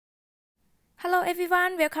Hello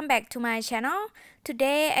everyone, welcome back to my channel.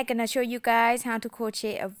 Today I'm gonna show you guys how to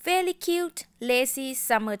crochet a very cute lacy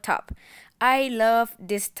summer top. I love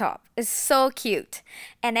this top, it's so cute.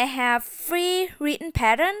 And I have free written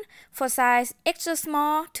pattern for size extra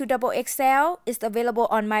small to double XL. It's available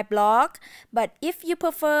on my blog, but if you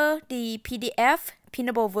prefer the PDF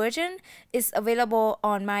printable version, is available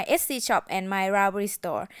on my Etsy shop and my Ravelry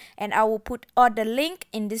store, and I will put all the link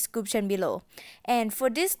in description below. And for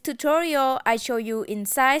this tutorial I show you in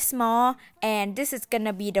size small, and this is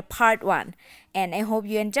gonna be the part 1, and I hope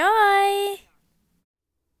you enjoy.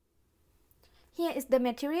 Here is the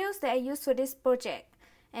materials that I use for this project.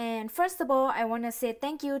 And first of all, I want to say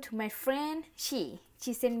thank you to my friend she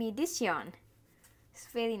sent me this yarn. It's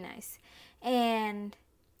very nice. And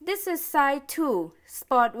this is size 2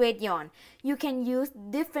 sport weight yarn. You can use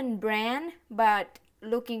different brand, but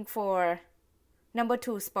looking for number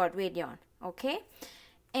 2 sport weight yarn, okay?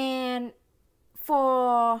 And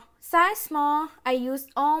for size small, I use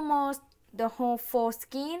almost the whole full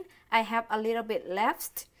skein. I have a little bit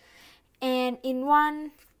left. And in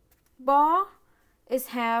one ball, it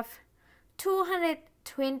have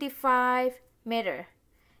 225 meter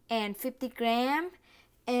and 50 gram,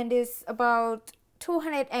 and it's about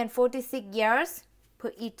 246 yards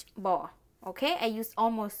per each ball. Okay, I use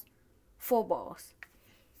almost 4 balls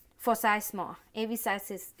for size small. Every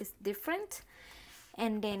size is different.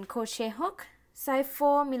 And then crochet hook, size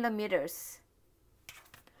 4 millimeters,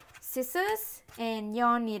 scissors, and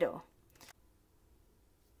yarn needle.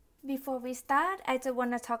 Before we start, I just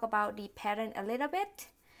want to talk about the pattern a little bit.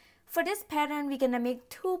 For this pattern, we're gonna make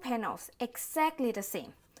 2 panels exactly the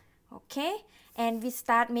same. Okay, and we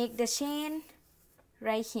start make the chain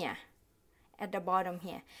right here at the bottom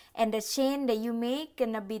here, and the chain that you make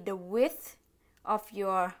gonna be the width of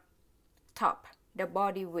your top, the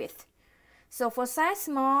body width. So for size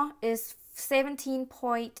small is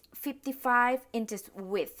 17.55 inches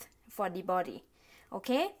width for the body.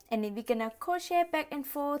 Okay, and then we're gonna crochet back and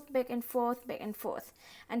forth, back and forth, back and forth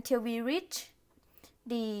until we reach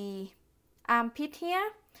the armpit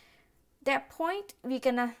here. That point we're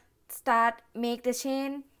gonna start make the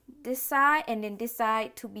chain this side, and then this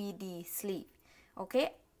side to be the sleeve.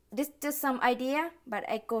 Okay, this is just some idea, but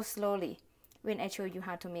I go slowly when I show you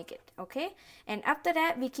how to make it. Okay, and after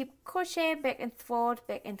that we keep crochet back and forth,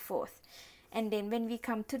 back and forth, and then when we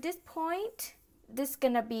come to this point, this is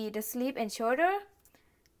gonna be the sleeve and shoulder,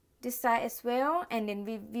 this side as well, and then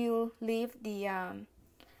we will leave the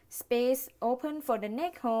space open for the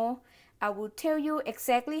neck hole. I will tell you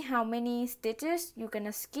exactly how many stitches you're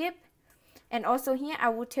gonna skip, and also here I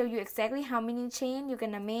will tell you exactly how many chain you're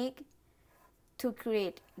gonna make to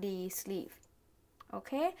create the sleeve.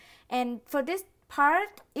 Okay, and for this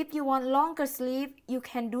part, if you want longer sleeve, you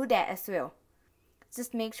can do that as well.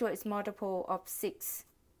 Just make sure it's multiple of 6.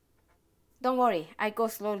 Don't worry, I go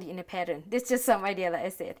slowly in the pattern. This is just some idea, like I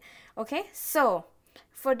said. Okay, so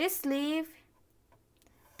for this sleeve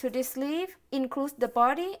to this sleeve includes the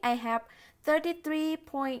body. I have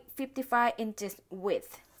 33.55 inches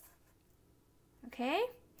width. Okay,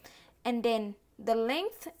 and then the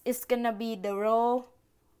length is gonna be the row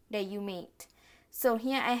that you made. So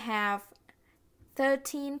here I have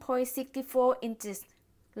 13.64 inches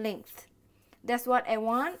length. That's what I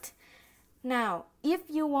want. Now, if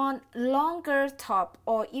you want longer top,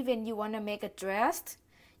 or even you want to make a dress,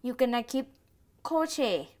 you're gonna keep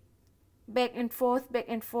crochet back and forth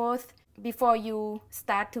before you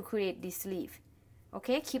start to create the sleeve.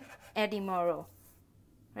 Okay, keep adding more row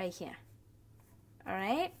right here.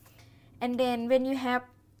 Alright, and then when you have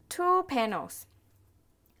 2 panels,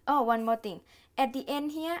 oh, one more thing, at the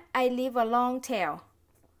end here I leave a long tail,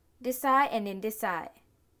 this side and then this side,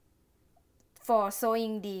 for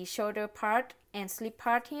sewing the shoulder part and sleeve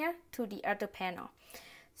part here to the other panel.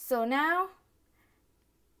 So now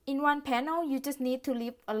in one panel you just need to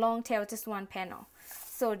leave a long tail, just one panel.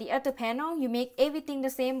 So the other panel you make everything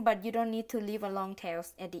the same, but you don't need to leave a long tail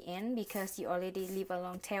at the end because you already leave a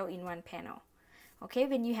long tail in one panel. Okay,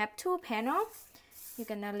 when you have 2 panels, you're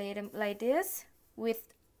gonna lay them like this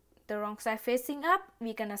with the wrong side facing up.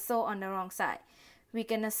 We're gonna sew on the wrong side. We're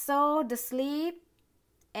gonna sew the sleeve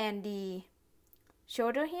and the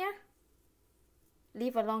shoulder here,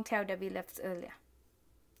 leave a long tail that we left earlier.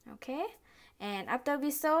 Okay, and after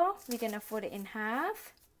we sew, we're gonna fold it in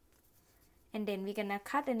half, and then we're gonna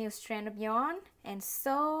cut a new strand of yarn and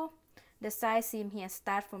sew the side seam here.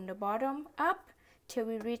 Start from the bottom up till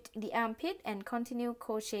we reach the armpit, and continue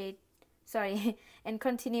crochet, and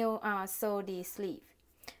continue sew the sleeve.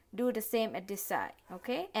 Do the same at this side.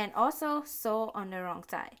 Okay, and also sew on the wrong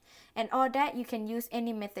side. And all that you can use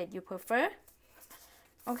any method you prefer.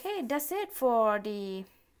 Okay, that's it for the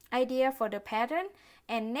idea for the pattern.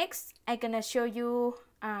 And next I'm gonna show you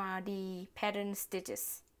the pattern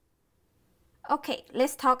stitches. Okay,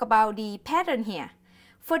 let's talk about the pattern here.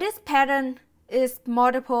 For this pattern is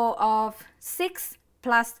multiple of 6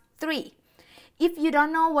 plus 3. If you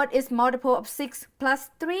don't know what is multiple of 6 plus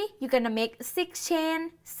 3, you're gonna make 6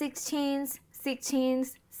 chains, 6 chains, 6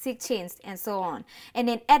 chains, 6 chains, and so on. And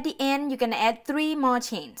then at the end, you're gonna add 3 more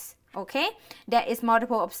chains. Okay, that is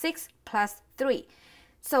multiple of 6 plus 3.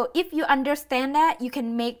 So if you understand that, you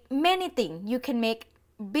can make many things. You can make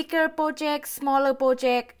bigger project, smaller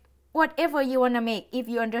project, whatever you want to make. If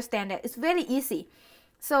you understand that, it's very easy.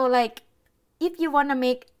 So like if you want to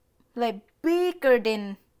make like bigger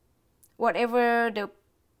than whatever the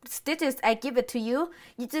stitches I give it to you,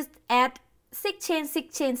 you just add 6 chains,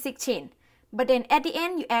 6 chains, 6 chains. But then at the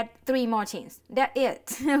end, you add 3 more chains. That's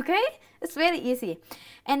it. Okay? It's very easy.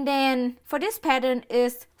 And then for this pattern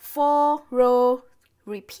is 4 row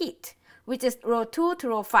repeat, which is row 2 to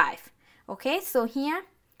row 5. Okay? So here,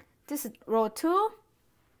 this is row 2,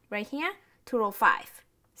 right here, to row 5.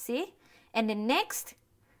 See? And then next,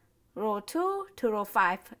 row 2 to row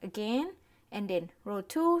 5 again. And then row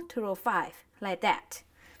 2 to row 5, like that.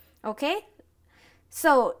 Okay?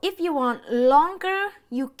 So if you want longer,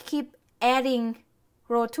 you keep adding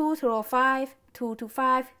row 2 to row 5, 2 to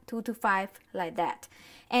 5, 2 to 5, like that.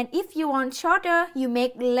 And if you want shorter, you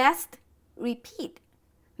make less repeat.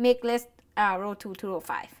 Make less row 2 to row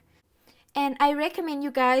 5. And I recommend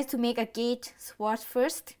you guys to make a gauge swatch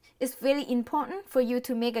first. It's very important for you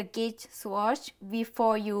to make a gauge swatch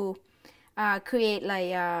before you create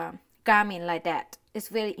like a garment like that. It's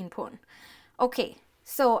very important. Okay,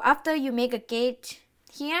 so after you make a gauge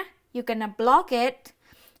here, you're gonna block it.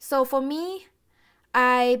 So for me,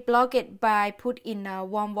 I block it by put in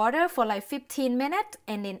warm water for like 15 minutes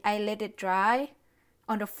and then I let it dry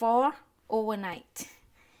on the floor overnight.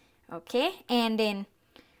 Okay, and then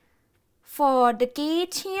for the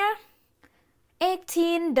gauge here,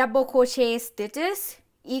 18 double crochet stitches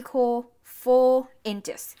equal 4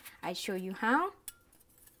 inches. I show you how.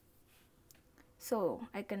 So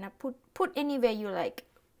I'm gonna put anywhere you like,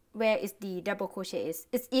 where is the double crochet is.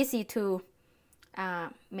 It's easy to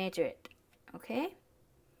measure it. Okay,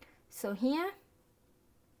 so here,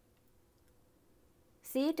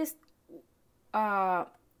 see this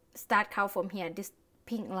start count from here, this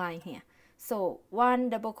pink line here. So 1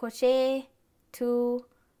 double crochet, 2,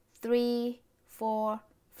 3, 4,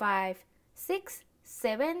 5, 6,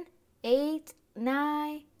 7, 8,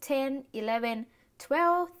 9, 10, 11,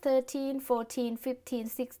 12, 13, 14, 15,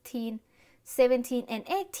 16, 17, and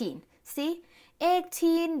 18. See,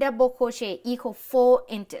 18 double crochet equal 4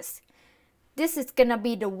 inches. This is gonna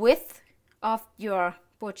be the width of your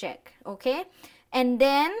project, okay? And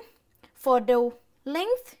then for the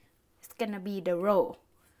length, it's gonna be the row.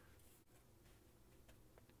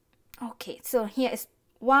 Okay, so here is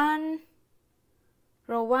row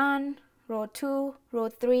 1, row 2, row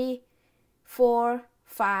 3, 4,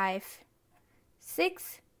 5,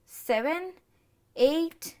 6, 7,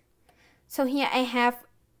 8. So here I have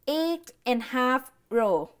 8.5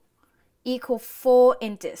 row equal 4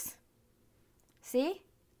 inches. See?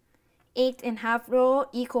 8.5 row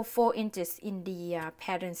equal 4 inches in the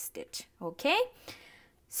pattern stitch. Okay?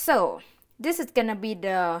 So this is gonna be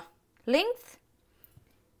the length.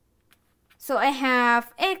 So I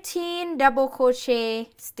have 18 double crochet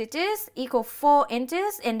stitches equal 4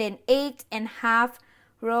 inches and then 8.5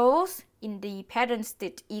 rows in the pattern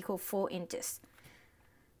stitch equal 4 inches.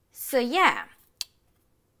 So yeah,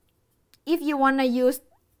 if you want to use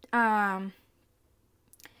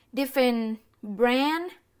different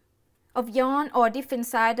brand of yarn or different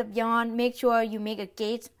size of yarn, make sure you make a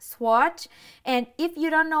gauge swatch. And if you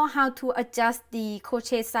don't know how to adjust the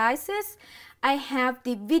crochet sizes, I have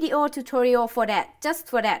the video tutorial for that, just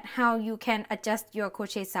for that, how you can adjust your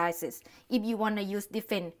crochet sizes if you want to use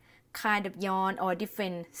different kind of yarn or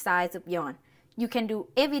different size of yarn. You can do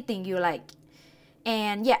everything you like.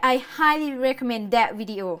 And yeah, I highly recommend that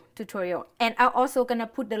video tutorial. And I'm also gonna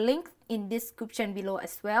put the link in description below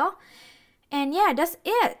as well. And yeah, that's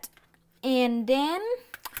it. And then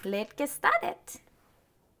let's get started.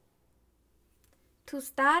 To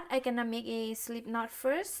start, I'm gonna make a slip knot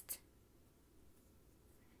first.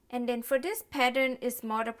 And then for this pattern is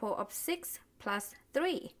multiple of 6 plus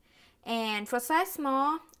 3. And for size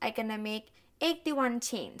small, I'm gonna make 81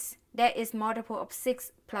 chains. That is multiple of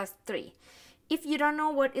 6 plus 3. If you don't know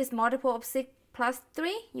what is multiple of 6 plus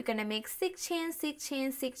 3, you're gonna make 6 chains, 6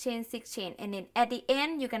 chains, 6 chains, 6 chains. And then at the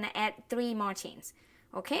end, you're gonna add 3 more chains.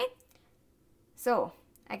 Okay? So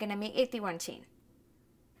I'm gonna make 81 chains.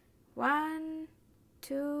 1,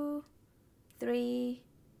 2, 3,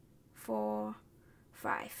 4,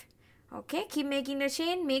 5. Okay, keep making the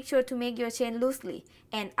chain. Make sure to make your chain loosely,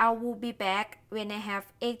 and I will be back when I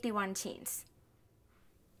have 81 chains.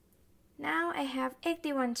 Now I have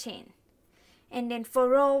 81 chain, and then for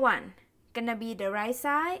row 1 gonna be the right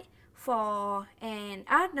side, for an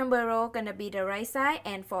odd number row gonna be the right side,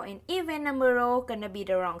 and for an even number row gonna be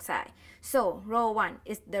the wrong side. So row 1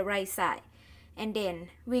 is the right side, and then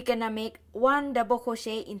we're gonna make 1 double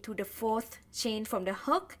crochet into the 4th chain from the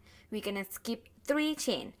hook. We're gonna skip 3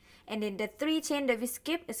 chain, and then the 3 chain that we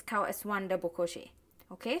skip is count as 1 double crochet.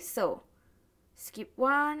 Okay, so skip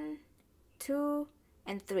 1, 2,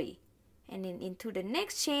 and 3, and then into the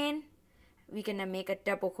next chain we're gonna make a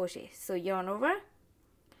double crochet. So yarn over,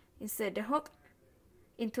 insert the hook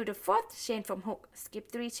into the 4th chain from hook,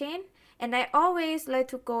 skip 3 chain, and I always like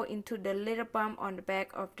to go into the little bump on the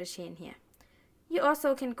back of the chain here. You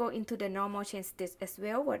also can go into the normal chain stitch as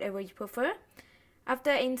well, whatever you prefer.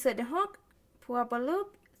 After I insert the hook, pull up a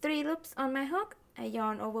loop, 3 loops on my hook, I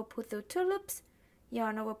yarn over, pull through 2 loops,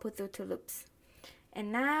 yarn over, pull through 2 loops,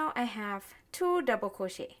 and now I have 2 double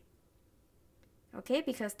crochet. Okay,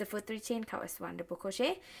 because the first 3 chain count as 1 double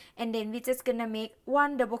crochet, and then we're just gonna make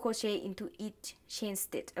 1 double crochet into each chain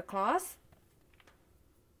stitch across.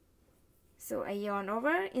 So I yarn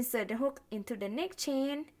over, insert the hook into the next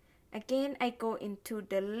chain. Again, I go into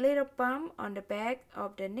the little bump on the back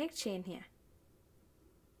of the next chain here.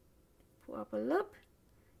 Pull up a loop,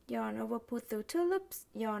 yarn over, pull through 2 loops,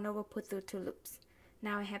 yarn over, pull through 2 loops.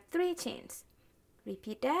 Now I have 3 chains.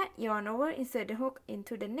 Repeat that, yarn over, insert the hook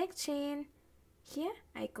into the next chain. Here,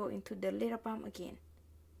 I go into the little bump again.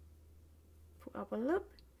 Pull up a loop,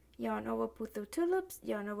 yarn over, pull through 2 loops,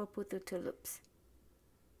 yarn over, pull through 2 loops.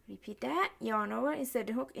 Repeat that, yarn over, insert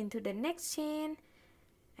the hook into the next chain.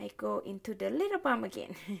 I go into the little bump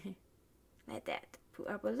again. Like that. Pull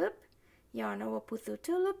up a loop, yarn over, pull through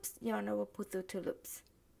 2 loops, yarn over, pull through 2 loops.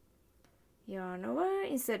 Yarn over,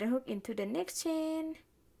 insert the hook into the next chain.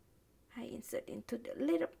 I insert into the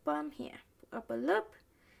little bump here. Pull up a loop,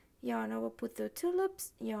 yarn over, pull through 2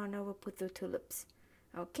 loops, yarn over, pull through 2 loops.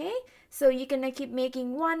 Okay, so you're gonna keep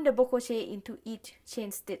making 1 double crochet into each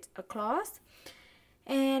chain stitch across.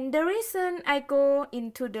 And the reason I go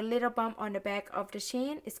into the little bump on the back of the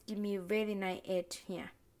chain is give me a very nice edge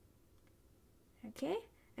here. Okay,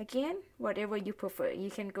 again, whatever you prefer, you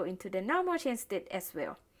can go into the normal chain stitch as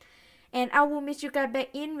well. And I will meet you guys back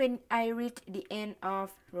in when I reach the end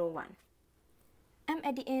of row 1. I'm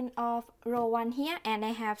at the end of row 1 here, and I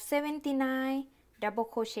have 79 double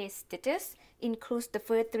crochet stitches, includes the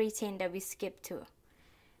first 3 chain that we skipped to.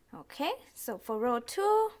 Okay, so for row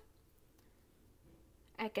 2,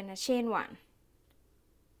 I'm gonna chain 1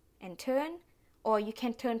 and turn, or you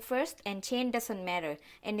can turn first and chain, doesn't matter,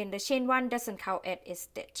 and then the chain 1 doesn't count as a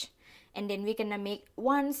stitch. And then we're gonna make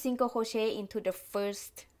 1 single crochet into the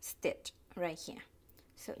first stitch right here.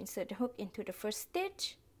 So insert the hook into the first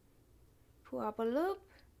stitch, pull up a loop,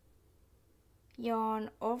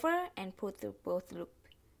 yarn over, and pull through both loops.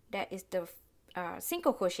 That is the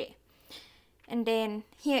single crochet. And then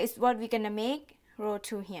here is what we're gonna make row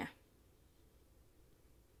 2 here.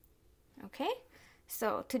 Okay,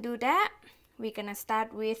 so to do that, we're gonna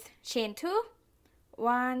start with chain 2,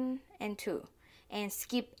 1 and 2, and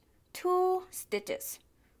skip 2 stitches,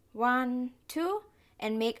 1, 2,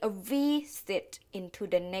 and make a V stitch into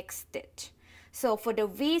the next stitch. So for the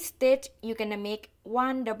V stitch, you're gonna make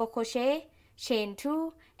 1 double crochet, chain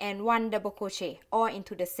 2, and 1 double crochet, all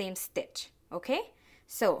into the same stitch. Okay,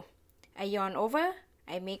 so I yarn over,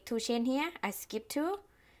 I make 2 chain here, I skip 2,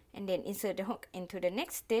 and then insert the hook into the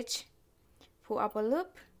next stitch, pull up a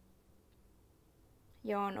loop,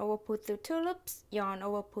 yarn over, pull through 2 loops, yarn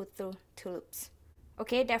over, pull through 2 loops.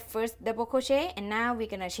 Okay, that first double crochet, and now we're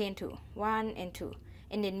gonna chain 2, 1 and 2,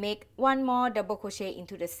 and then make 1 more double crochet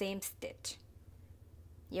into the same stitch.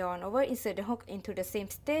 Yarn over, insert the hook into the same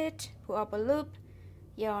stitch, pull up a loop,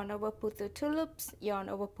 yarn over, pull through 2 loops, yarn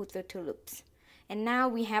over, pull through 2 loops. And now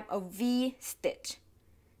we have a V stitch.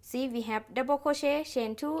 See, we have double crochet,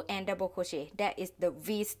 chain 2, and double crochet. That is the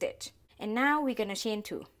V stitch. And now we're gonna chain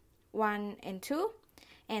 2, 1 and 2,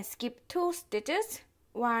 and skip 2 stitches,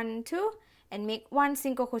 1, 2, and make 1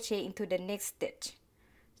 single crochet into the next stitch.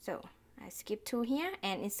 So I skip 2 here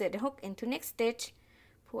and insert the hook into next stitch,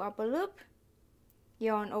 pull up a loop,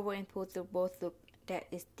 yarn over, and pull through both loops. That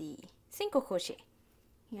is the single crochet.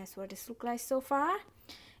 Here's what this looks like so far.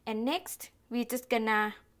 And next, we're just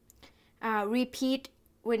gonna repeat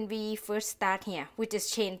when we first start here, which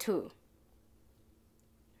is chain 2.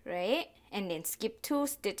 Right, and then skip 2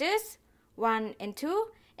 stitches, 1 and 2,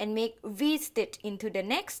 and make V stitch into the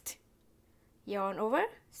next, yarn over,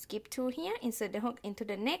 skip 2 here, insert the hook into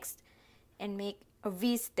the next and make a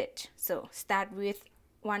V stitch. So start with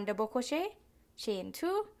 1 double crochet, chain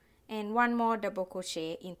 2 and 1 more double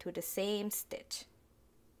crochet into the same stitch.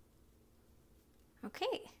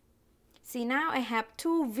 Okay, see now I have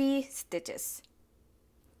 2 V stitches,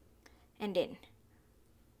 and then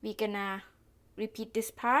we're gonna repeat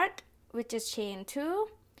this part, which is chain 2,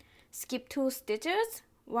 skip 2 stitches,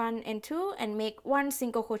 1 and 2, and make 1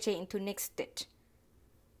 single crochet into next stitch.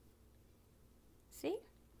 See,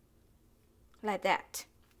 like that.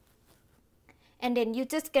 And then you're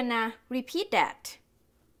just gonna repeat that.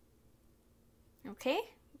 Okay,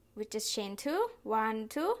 which is chain 2, 1,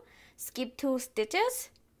 2, skip 2 stitches,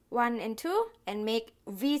 1 and 2, and make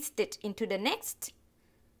V stitch into the next.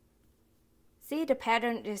 See, the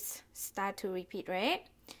pattern is start to repeat, right?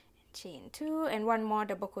 Chain 2 and 1 more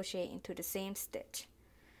double crochet into the same stitch.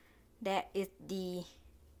 That is the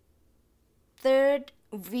 3rd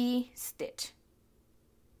V stitch.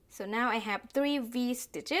 So now I have 3 V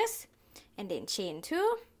stitches, and then chain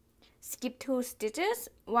 2, skip 2 stitches,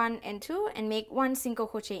 1 and 2, and make 1 single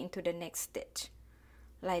crochet into the next stitch,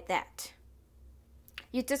 like that.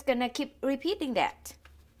 You're just gonna keep repeating that.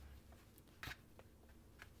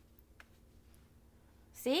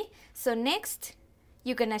 See, so next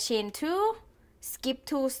you're gonna chain 2, skip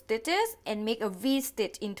 2 stitches and make a V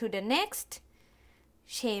stitch into the next,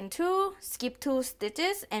 chain 2, skip 2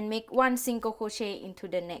 stitches and make 1 single crochet into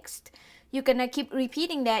the next. You're gonna keep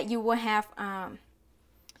repeating that. You will have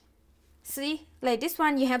see, like this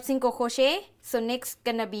one you have single crochet, so next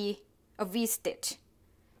gonna be a V stitch,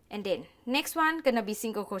 and then next one gonna be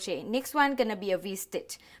single crochet, next one gonna be a V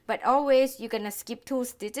stitch, but always you're gonna skip 2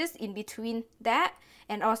 stitches in between that,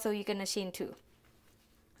 and also you're gonna chain 2,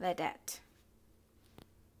 like that.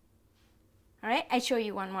 Alright, I show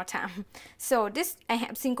you one more time. So this I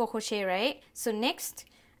have single crochet, right? So next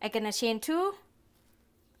I'm gonna chain 2,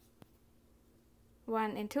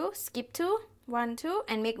 1 and 2, skip 2, 1, 2,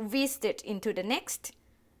 and make V stitch into the next.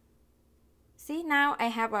 See, now I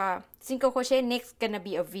have a single crochet, next gonna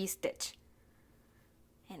be a V stitch,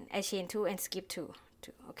 and I chain 2 and skip 2,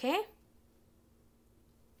 okay?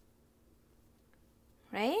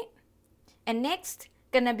 Right? And next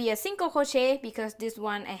gonna be a single crochet, because this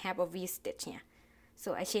one I have a V stitch here.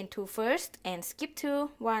 So I chain 2 first and skip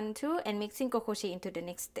 2, 1, 2, and make single crochet into the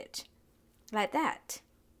next stitch, like that.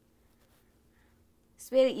 It's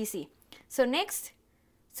very easy. So next,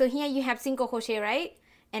 so here you have single crochet, right?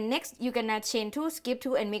 And next you're gonna chain 2, skip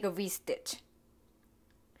 2, and make a V stitch,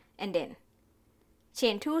 and then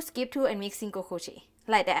chain 2, skip 2, and make single crochet,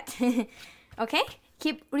 like that. Okay,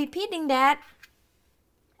 keep repeating that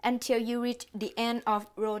until you reach the end of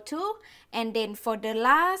row 2, and then for the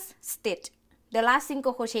last stitch, the last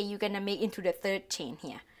single crochet you're gonna make into the 3rd chain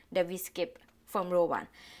here that we skipped from row 1.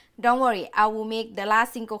 Don't worry, I will make the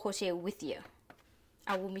last single crochet with you.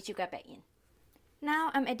 I will meet you guys back in. Now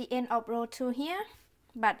I'm at the end of row 2 here,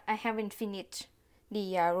 but I haven't finished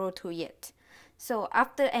the row 2 yet. So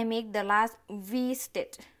after I make the last V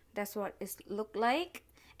stitch, that's what it look like.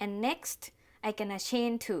 And next I gonna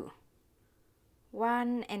chain 2,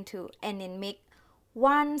 1 and 2, and then make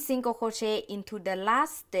 1 single crochet into the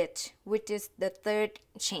last stitch, which is the 3rd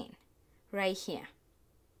chain right here.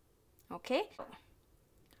 Okay,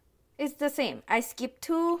 it's the same. I skip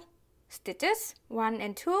 2 stitches, 1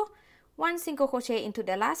 and 2, 1 single crochet into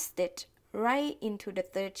the last stitch, right into the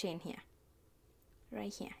 3rd chain here,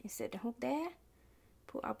 right here. Insert the hook there,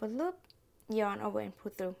 pull up a loop, yarn over and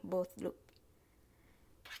pull through both loops.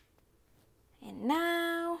 And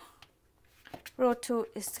now row 2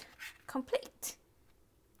 is complete.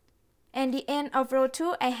 And the end of row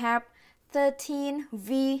 2 I have 13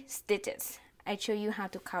 V stitches. I show you how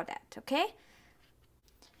to count that, okay?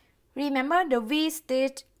 Remember, the V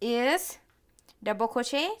stitch is double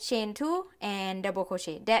crochet, chain 2, and double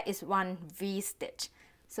crochet. That is 1 V stitch.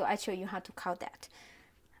 So I show you how to count that.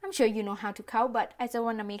 I'm sure you know how to count, but I just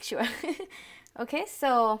want to make sure. Okay,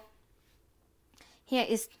 so here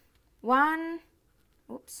is 1,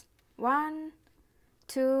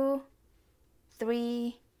 2,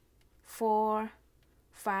 3, 4,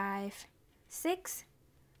 5, 6,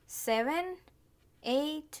 7,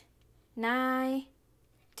 8, 9,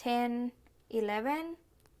 10, 11,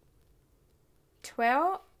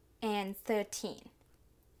 12, and 13.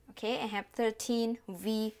 Okay, I have 13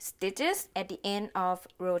 V stitches at the end of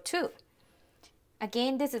row 2.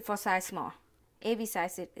 Again, this is for size small. Every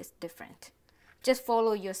size is different. Just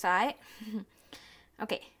follow your side.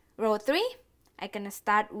 Okay, row 3, I'm gonna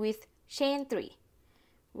start with chain 3.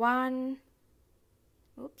 1,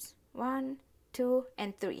 2,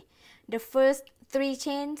 and 3. The first 3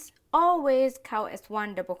 chains always count as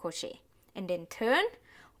 1 double crochet, and then turn,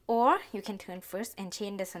 or you can turn first and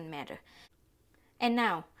chain, doesn't matter. And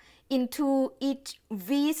now into each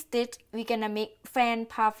V stitch we're gonna make fan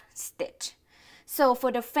puff stitch. So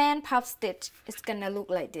for the fan puff stitch, it's gonna look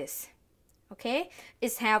like this. Okay,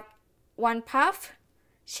 it's have 1 puff,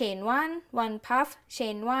 chain 1, 1 puff,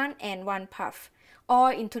 chain 1, and 1 puff, all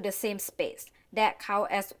into the same space. That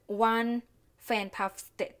count as 1 fan puff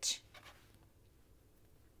stitch.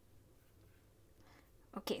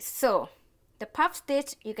 Okay, so the puff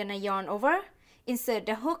stitch, you're gonna yarn over, insert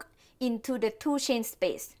the hook into the 2 chain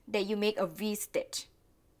space that you make a V stitch.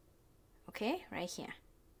 Okay, right here.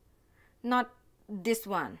 Not this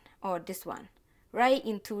one or this one. Right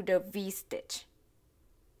into the V stitch.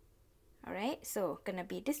 Alright, so gonna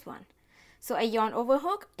be this one. So I yarn over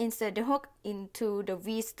hook, insert the hook into the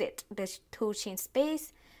V stitch, the 2 chain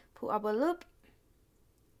space, pull up a loop.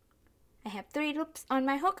 I have 3 loops on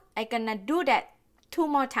my hook. I'm gonna do that 2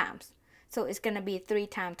 more times. So it's gonna be 3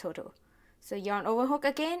 times total. So yarn over hook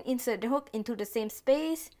again, insert the hook into the same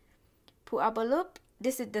space, pull up a loop.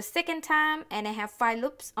 This is the second time, and I have 5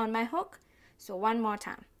 loops on my hook. So 1 more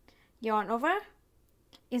time. Yarn over,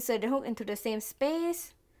 insert the hook into the same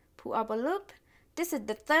space, pull up a loop. This is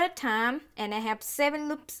the third time, and I have 7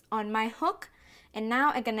 loops on my hook. And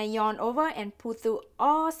now I'm gonna yarn over and pull through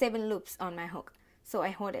all 7 loops on my hook. So I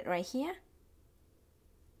hold it right here.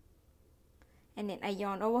 And then I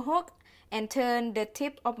yarn over hook and turn the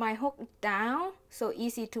tip of my hook down, so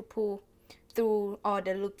easy to pull through all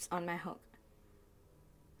the loops on my hook.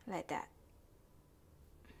 Like that.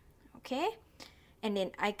 Okay? And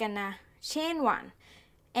then I'm gonna chain 1.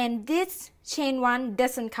 And this chain 1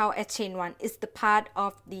 doesn't count as chain 1. It's the part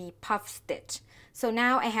of the puff stitch. So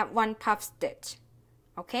now I have 1 puff stitch.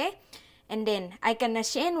 Okay? And then I'm gonna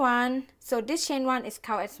chain 1. So this chain 1 is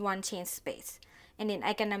count as 1 chain space. And then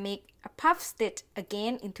I'm gonna make a puff stitch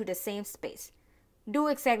again into the same space. Do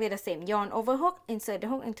exactly the same. Yarn over hook, insert the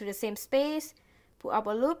hook into the same space, pull up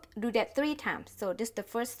a loop. Do that 3 times. So this is the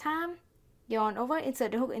first time. Yarn over,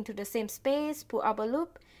 insert the hook into the same space, pull up a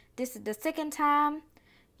loop. This is the second time.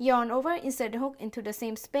 Yarn over, insert the hook into the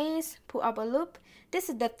same space, pull up a loop. This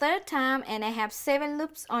is the third time, and I have 7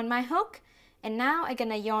 loops on my hook. And now I'm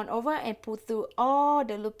gonna yarn over and pull through all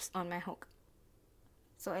the loops on my hook.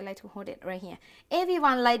 So I like to hold it right here.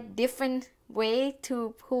 Everyone like different way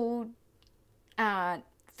to pull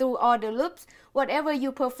through all the loops. Whatever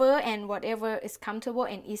you prefer and whatever is comfortable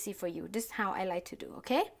and easy for you. This is how I like to do,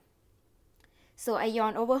 okay? So I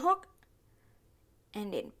yarn over hook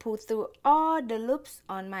and then pull through all the loops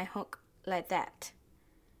on my hook like that.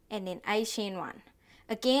 And then I chain 1.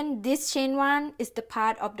 Again, this chain 1 is the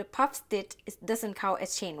part of the puff stitch. It doesn't count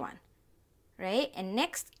as chain 1. Right? And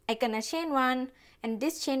next, I'm gonna chain 1. And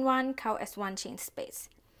this chain 1 count as 1 chain space.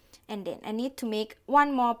 And then I need to make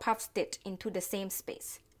 1 more puff stitch into the same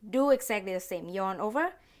space. Do exactly the same. Yarn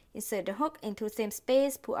over, insert the hook into the same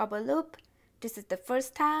space, pull up a loop. This is the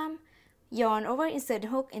first time. Yarn over, insert the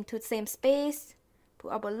hook into the same space,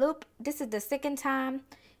 pull up a loop. This is the second time.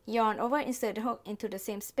 Yarn over, insert the hook into the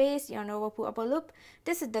same space, yarn over, pull up a loop.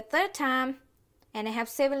 This is the third time, and I have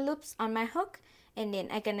 7 loops on my hook. And then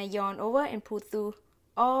I'm gonna yarn over and pull through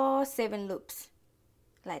all 7 loops.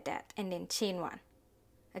 Like that, and then chain 1.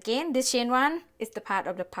 Again, this chain 1 is the part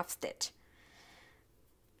of the puff stitch.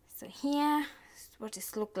 So here is what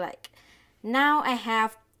this look like. Now I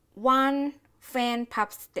have 1 fan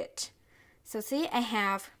puff stitch. So see, I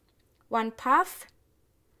have 1 puff,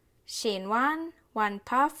 chain 1, 1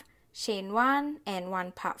 puff, chain 1, and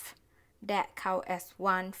 1 puff. That count as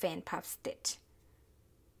 1 fan puff stitch.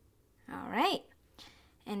 Alright,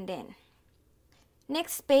 and then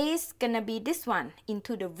next space gonna be this one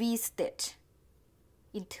into the V stitch,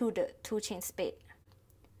 into the 2 chain space.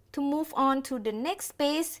 To move on to the next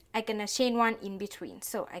space, I'm gonna chain 1 in between.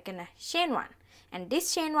 So I'm gonna chain 1, and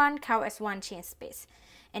this chain 1 count as 1 chain space.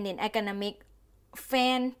 And then I'm gonna make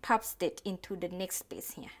fan puff stitch into the next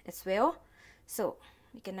space here as well. So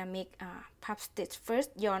we're gonna make a puff stitch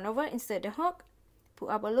first. Yarn over, insert the hook, pull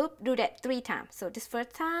up a loop. Do that 3 times. So this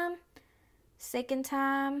first time, second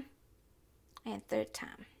time, and third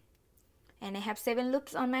time. And I have 7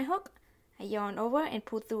 loops on my hook. I yarn over and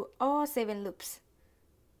pull through all 7 loops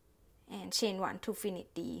and chain 1 to finish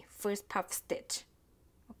the first puff stitch.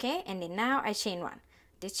 Okay, and then now I chain 1.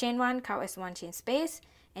 This chain 1 count as 1 chain space,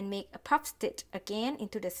 and make a puff stitch again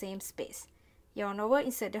into the same space. Yarn over,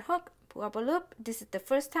 insert the hook, pull up a loop. This is the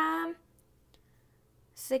first time,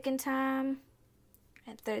 second time,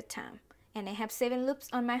 and third time. And I have 7 loops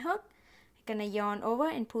on my hook. Gonna yarn over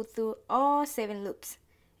and pull through all 7 loops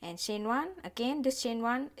and chain 1. Again, this chain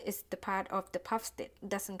 1 is the part of the puff stitch,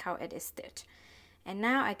 doesn't count as a stitch. And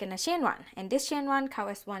now I'm gonna chain 1, and this chain 1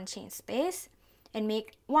 counts as 1 chain space, and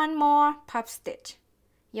make 1 more puff stitch.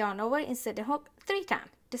 Yarn over, insert the hook 3 times.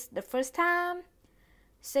 This is the first time,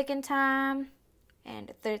 second time, and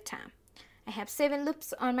the third time. I have 7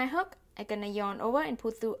 loops on my hook. I'm gonna yarn over and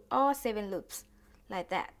pull through all 7 loops like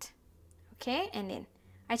that. Okay, and then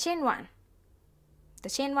I chain 1. The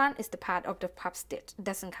chain 1 is the part of the puff stitch, it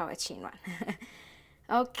doesn't count as chain 1.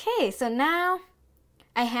 Okay, so now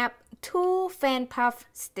I have 2 fan puff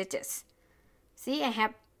stitches. See, I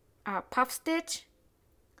have a puff stitch,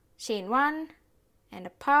 chain 1, and a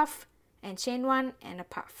puff, and chain 1 and a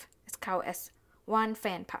puff. It's counted as 1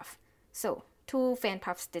 fan puff. So 2 fan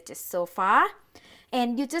puff stitches so far,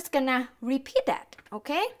 and you're just gonna repeat that,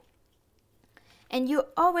 okay? And you're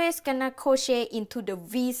always gonna crochet into the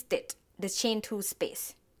V stitch, the chain 2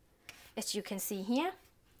 space. As you can see here,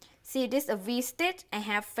 see this a V stitch. I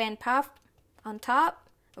have fan puff on top,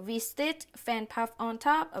 a V stitch, fan puff on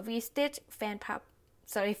top, a V stitch, fan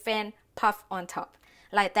puff on top,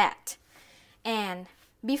 like that. And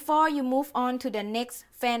before you move on to the next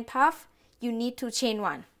fan puff, you need to chain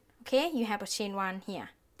 1. Okay, you have a chain 1 here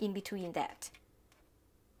in between that.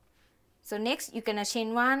 So next you're gonna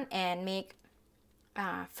chain 1 and make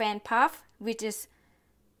fan puff, which is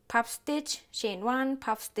puff stitch, chain 1,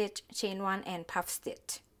 puff stitch, chain 1, and puff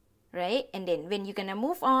stitch, right? And then when you're gonna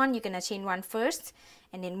move on, you're gonna chain 1 first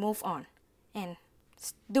and then move on and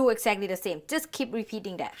do exactly the same. Just keep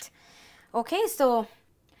repeating that. Okay, so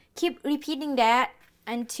keep repeating that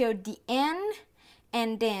until the end,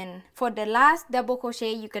 and then for the last double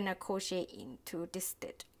crochet you're gonna crochet into this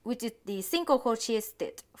stitch, which is the single crochet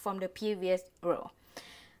stitch from the previous row.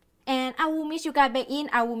 And I will meet you guys back in.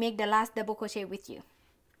 I will make the last double crochet with you.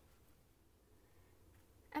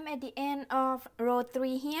 I'm at the end of row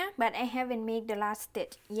 3 here, but I haven't made the last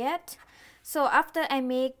stitch yet. So after I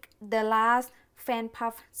make the last fan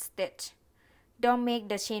puff stitch, don't make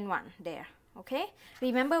the chain 1 there. Okay,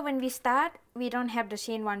 remember when we start, we don't have the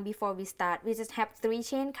chain 1 before we start. We just have 3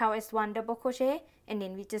 chain, count as 1 double crochet, and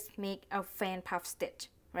then we just make a fan puff stitch,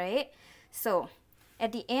 right? So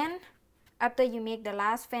at the end, after you make the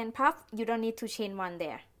last fan puff, you don't need to chain 1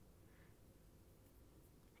 there.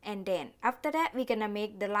 And then after that, we're gonna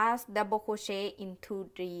make the last double crochet into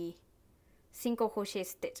the single crochet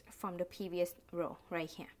stitch from the previous row right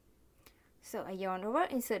here. So I yarn over,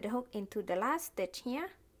 insert the hook into the last stitch here,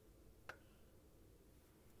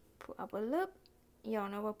 pull up a loop,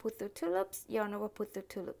 yarn over, put through 2 loops, yarn over, put through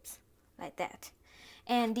 2 loops, like that.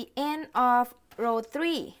 And the end of row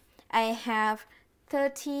 3, I have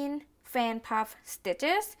 13 fan puff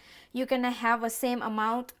stitches. You're gonna have the same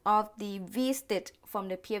amount of the V stitch from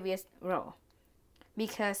the previous row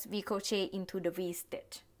because we crochet into the V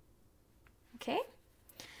stitch. Okay,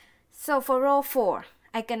 so for row 4,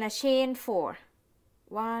 I'm gonna chain 4,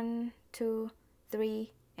 1, 2,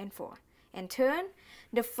 3, and 4, and turn.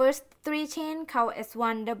 The first 3 chain count as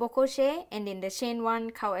 1 double crochet, and then the chain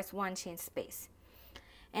 1 count as 1 chain space.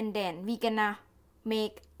 And then we're gonna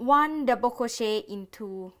make 1 double crochet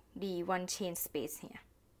into the 1 chain space here.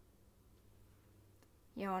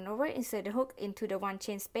 Yarn over, insert the hook into the 1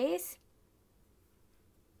 chain space,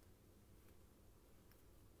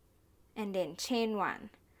 and then chain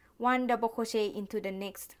 1 double crochet into the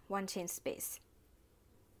next 1 chain space.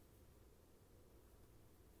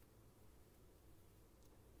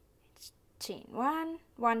 Chain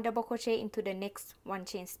 1 double crochet into the next 1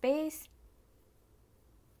 chain space,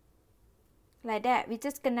 like that. We're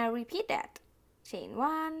just gonna repeat that. Chain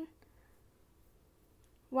 1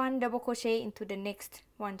 double crochet into the next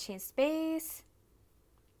 1 chain space,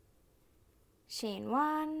 chain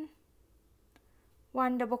 1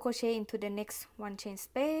 double crochet into the next 1 chain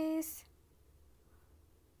space,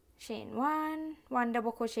 chain 1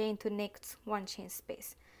 double crochet into next 1 chain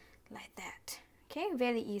space, like that. Okay,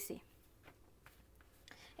 very easy.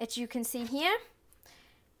 As you can see here,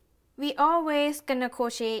 we always gonna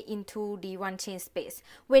crochet into the 1 chain space.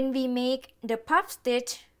 When we make the puff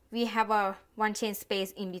stitch, we have a 1 chain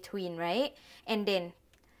space in between, right? And then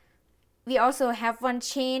we also have 1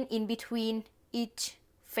 chain in between each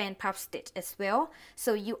fan puff stitch as well.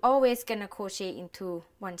 So you always gonna crochet into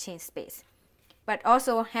 1 chain space, but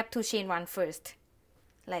also have to chain 1 first,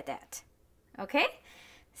 like that. Okay,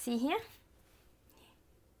 see here?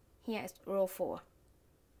 Here is row 4.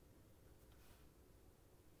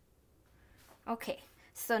 Okay,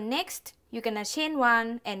 so next you're gonna chain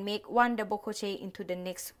 1 and make 1 double crochet into the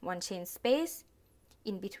next 1 chain space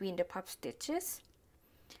in between the puff stitches.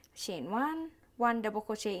 Chain 1 double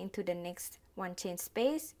crochet into the next 1 chain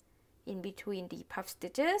space in between the puff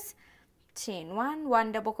stitches, chain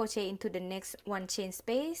 1 double crochet into the next 1 chain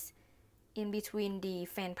space in between the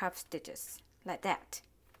fan puff stitches, like that.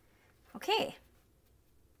 Okay,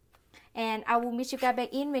 and I will meet you guys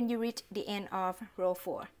back in when you reach the end of row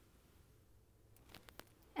 4.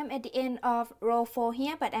 I'm at the end of row 4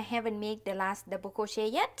 here, but I haven't made the last double crochet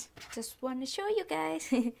yet. Just want to show you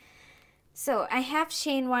guys. So I have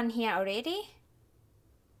chain 1 here already,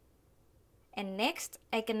 and next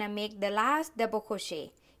I'm gonna make the last double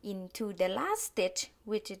crochet into the last stitch,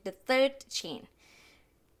 which is the 3rd chain.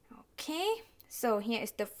 Okay, so here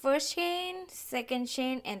is the 1st chain, 2nd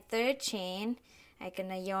chain, and 3rd chain. I'm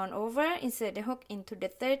gonna yarn over, insert the hook into the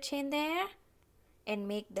 3rd chain there, and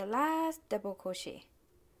make the last double crochet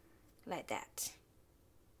like that.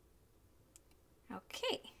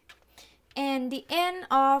 Okay, and the end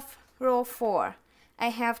of row 4, I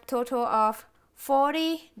have total of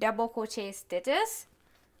 40 double crochet stitches.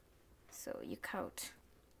 So you count,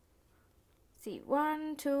 see,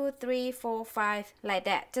 1 2 3 4 5, like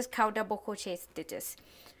that. Just count double crochet stitches,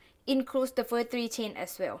 includes the first 3 chain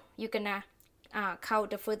as well. You're gonna count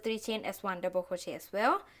the first 3 chain as 1 double crochet as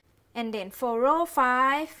well. And then for row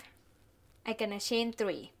 5, I'm gonna chain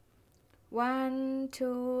 3, 1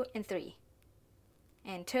 2 and 3,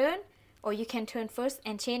 and turn, or you can turn first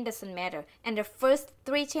and chain, doesn't matter. And the first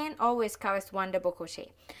 3 chain always count as 1 double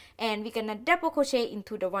crochet, and we're gonna double crochet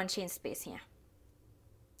into the 1 chain space here,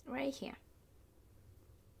 right here,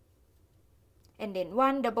 and then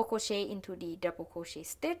 1 double crochet into the double crochet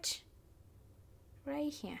stitch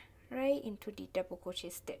right here, right into the double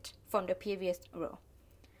crochet stitch from the previous row,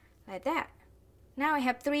 like that. Now I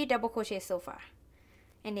have 3 double crochet so far,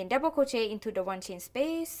 and then double crochet into the 1 chain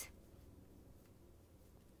space,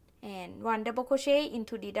 and 1 double crochet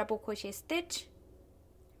into the double crochet stitch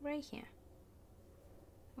right here.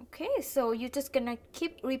 Okay, so you're just gonna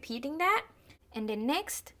keep repeating that. And then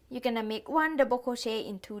next, you're gonna make 1 double crochet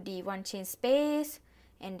into the 1 chain space,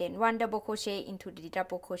 and then 1 double crochet into the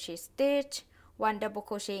double crochet stitch, 1 double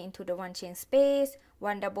crochet into the 1 chain space,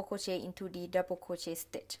 1 double crochet into the double crochet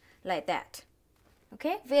stitch, like that.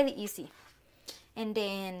 Okay, very easy. And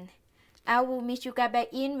then I will meet you guys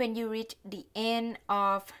back in when you reach the end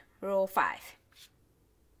of row 5.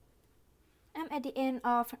 I'm at the end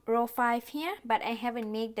of row 5 here, but I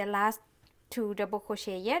haven't made the last 2 double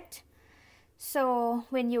crochet yet. So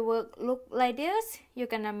when you work look like this, you're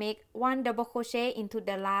gonna make 1 double crochet into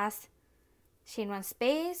the last chain 1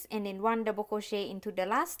 space, and then 1 double crochet into the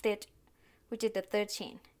last stitch, which is the 3rd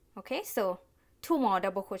chain. Okay, so 2 more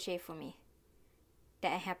double crochet for me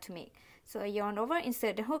that I have to make. So I yarn over,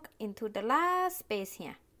 insert the hook into the last space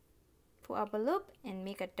here, pull up a loop and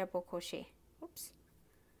make a double crochet. Oops.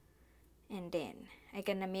 And then I'm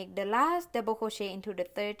gonna make the last double crochet into the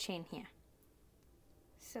 3rd chain here.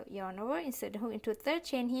 So yarn over, insert the hook into 3rd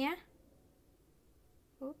chain here.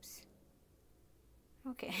 Oops.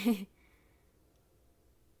 Okay.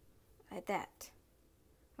 Like that.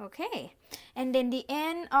 Okay, and then the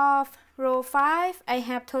end of row 5, I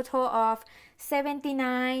have total of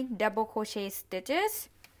 79 double crochet stitches.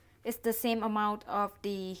 It's the same amount of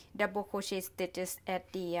the double crochet stitches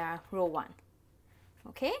at the row 1.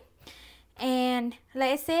 Okay, and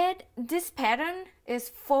like I said, this pattern is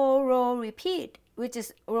 4 row repeat, which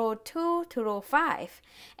is row 2 to row 5.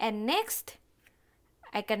 And next,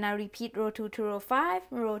 I'm gonna repeat row 2 to row 5,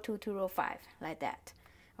 row 2 to row 5, like that.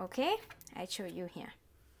 Okay, I show you here.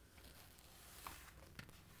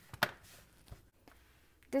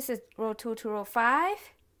 This is row 2 to row 5.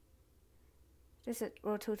 This is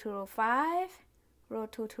row 2 to row 5, row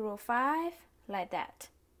 2 to row 5, like that.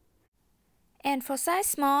 And for size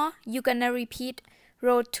small, you're gonna repeat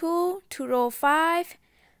row 2 to row 5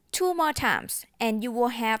 2 more times, and you will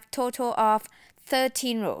have total of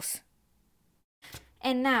 13 rows.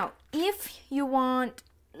 And now, if you want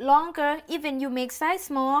longer, even you make size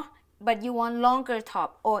small, but you want longer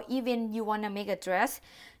top, or even you wanna make a dress,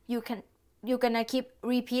 you're gonna keep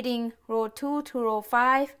repeating row 2 to row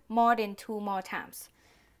 5 more than 2 more times.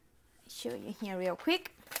 Show you here real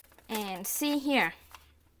quick, and see here.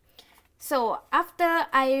 So after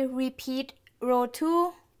I repeat row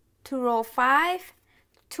 2 to row 5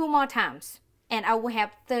 2 more times, and I will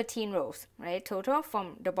have 13 rows, right, total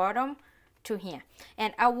from the bottom to here.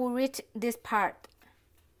 And I will reach this part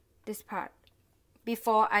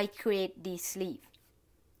before I create the sleeve.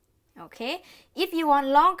 Okay, if you want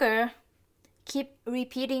longer, keep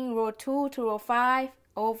repeating row 2 to row 5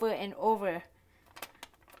 over and over.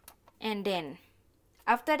 And then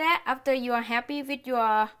after that, after you are happy with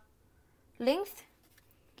your length,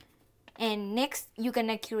 and next you're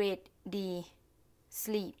gonna create the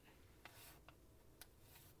sleeve.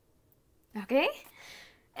 Okay,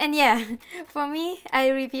 and yeah, for me, I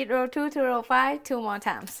repeat row 2 to row 5 2 more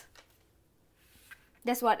times.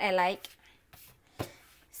 That's what I like.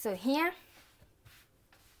 So here,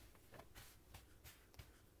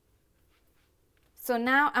 so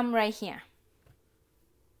now I'm right here.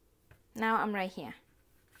 Now I'm right here.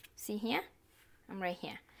 See here? I'm right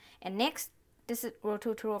here. And next, this is row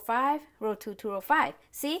 2 to row 5, row 2 to row 5.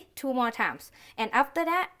 See? 2 more times. And after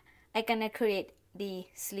that, I'm gonna create the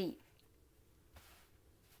sleeve.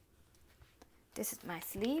 This is my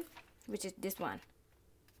sleeve, which is this one.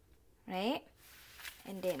 Right?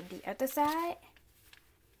 And then the other side,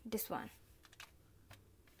 this one.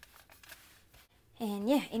 And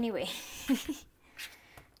yeah, anyway.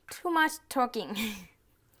 Too much talking.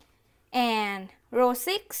 And row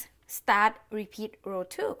 6, start, repeat row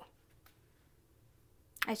 2.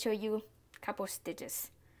 I show you a couple stitches.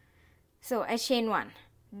 So I chain 1.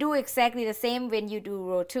 Do exactly the same when you do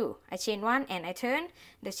row 2. I chain 1 and I turn.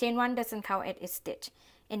 The chain 1 doesn't count as a stitch.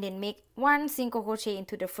 And then make 1 single crochet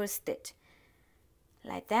into the first stitch.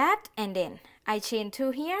 Like that. And then I chain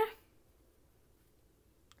 2 here.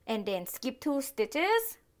 And then skip 2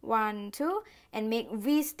 stitches. 1, 2. And make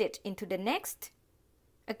V stitch into the next.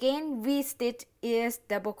 Again, V stitch is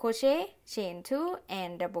double crochet, chain 2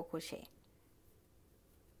 and double crochet.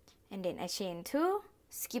 And then I chain 2,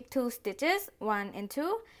 skip 2 stitches, 1 and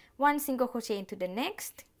 2, 1 single crochet into the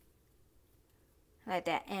next, like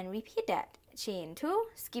that, and repeat that. Chain 2,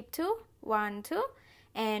 skip 2, 1, 2,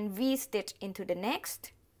 and V stitch into the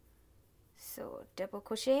next. So double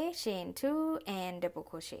crochet, chain 2 and double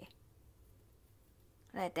crochet,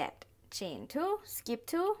 like that. Chain 2, skip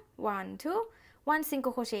 2, 1, 2, 1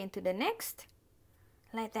 single crochet into the next,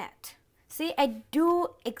 like that. See, I do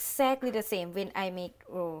exactly the same when I make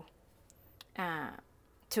row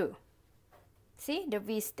 2. See the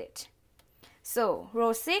V stitch. So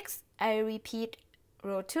row 6, I repeat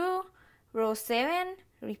row 2, row 7,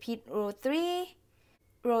 repeat row 3,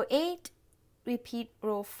 row 8, repeat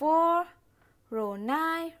row 4, row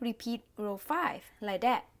 9, repeat row 5, like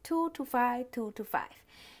that. 2 to 5, 2 to 5.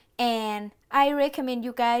 And I recommend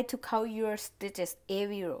you guys to count your stitches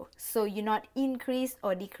every row, so you not increase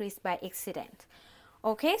or decrease by accident.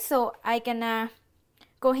 Okay, so I gonna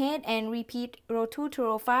go ahead and repeat row 2 to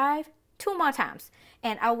row 5 2 more times,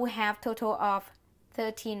 and I will have total of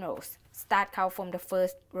 13 rows. Start count from the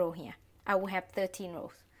first row here. I will have 13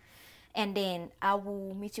 rows, and then I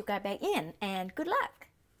will meet you guys back in, and good luck.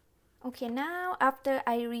 Okay, now after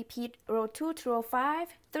I repeat row 2 to row 5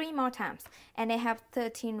 3 more times, and I have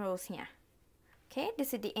 13 rows here. Okay,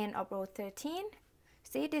 this is the end of row 13.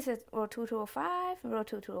 See, this is row 2 to row 5, row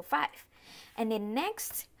 2 to row 5. And then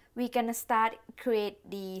next, we're gonna start create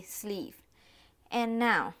the sleeve. And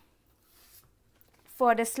now,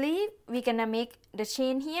 for the sleeve, we're gonna make the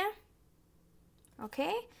chain here.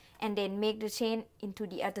 Okay, and then make the chain into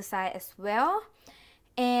the other side as well.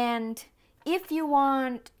 And if you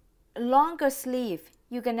want longer sleeve,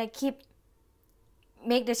 you're gonna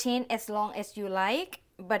make the chain as long as you like,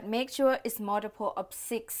 but make sure it's multiple of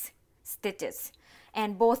 6 stitches,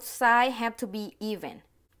 and both sides have to be even.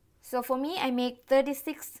 So for me, I make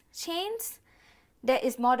 36 chains. That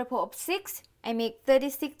is multiple of 6. I make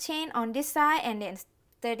 36 chain on this side and then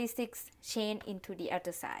 36 chain into the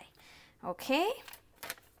other side. Okay,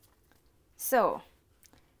 so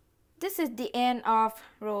this is the end of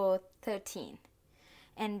row 13.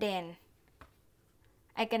 And then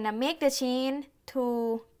I'm gonna make the chain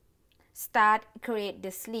to start create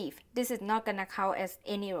the sleeve. This is not gonna count as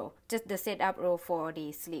any row, just the setup row for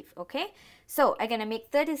the sleeve. Okay, so I'm gonna make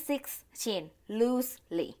 36 chain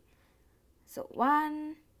loosely. So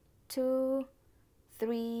 1, 2,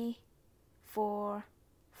 3, 4,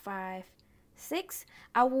 5, 6.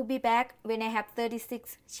 I will be back when I have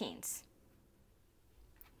 36 chains.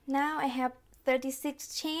 Now I have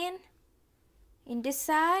 36 chain in this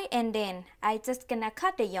side, and then I just gonna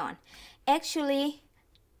cut the yarn. Actually,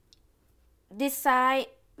 this side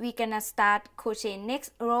we're gonna start crochet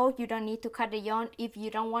next row. You don't need to cut the yarn if you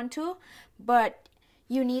don't want to, but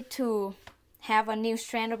you need to have a new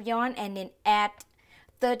strand of yarn and then add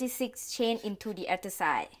 36 chain into the other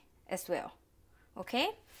side as well. Okay,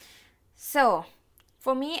 so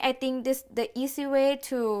for me, I think this the easy way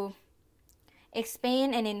to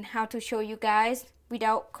explain and then how to show you guys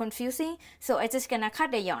without confusing. So I just gonna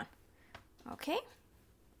cut the yarn. Okay,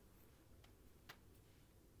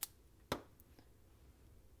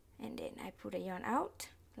 and then I put the yarn out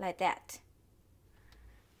like that,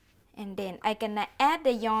 and then I gonna add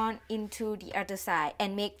the yarn into the other side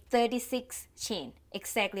and make 36 chain,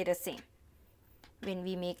 exactly the same when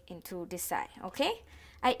we make into this side. Okay,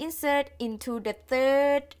 I insert into the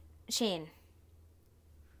third chain.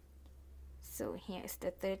 So here is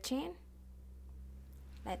the third chain,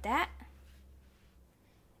 like that,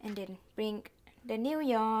 and then bring the new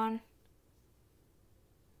yarn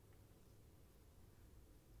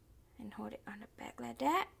and hold it on the back like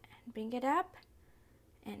that, and bring it up,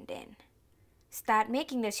 and then start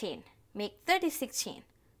making the chain. Make 36 chain.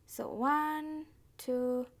 So 1,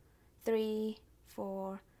 2, 3,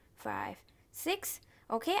 4, 5, 6.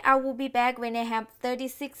 Okay, I will be back when I have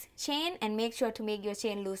 36 chain, and make sure to make your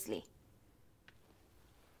chain loosely.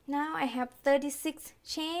 Now I have 36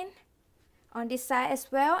 chain on this side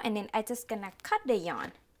as well, and then I just gonna cut the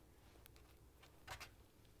yarn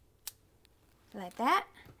like that,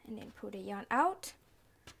 and then pull the yarn out.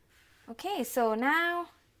 Okay, so now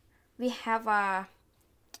we have a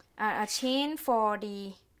chain for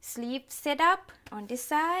the sleeve setup on this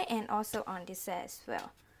side and also on this side as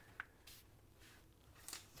well.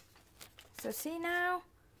 So see, now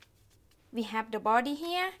we have the body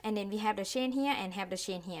here, and then we have the chain here and have the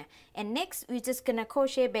chain here. And next we're just gonna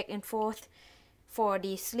crochet back and forth for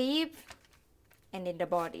the sleeve and then the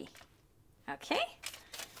body. Okay,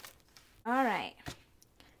 all right.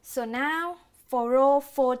 So now for row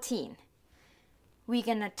 14, we're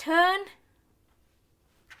gonna turn,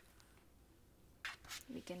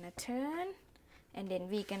 and then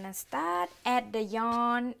we're gonna start add the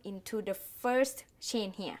yarn into the first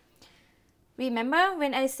chain here. Remember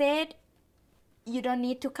when I said you don't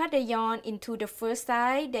need to cut the yarn into the first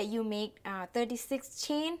side that you make 36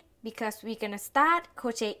 chain, because we're gonna start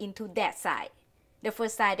crochet into that side, the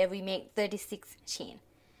first side that we make 36 chain,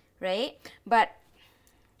 right? But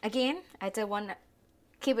again, I just want to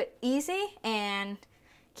keep it easy and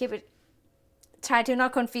try to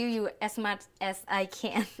not confuse you as much as I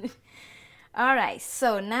can. Alright,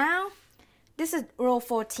 so now this is row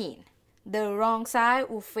 14. The wrong side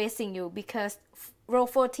will facing you, because row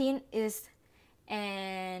 14 is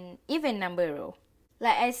an even number row.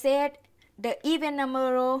 Like I said, the even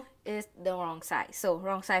number row is the wrong side, so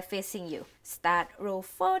wrong side facing you. Start row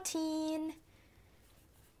 14,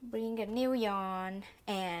 bring a new yarn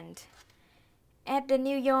and add the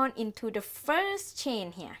new yarn into the first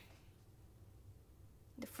chain here.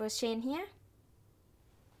 The first chain here.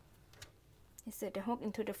 Insert the hook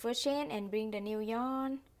into the first chain and bring the new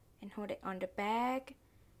yarn and hold it on the back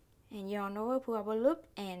and yarn over, pull up a loop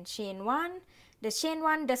and chain 1. The chain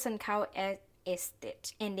 1 doesn't count as a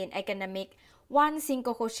stitch, and then I'm gonna make 1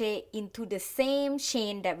 single crochet into the same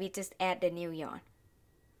chain that we just add the new yarn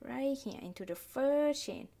right here into the first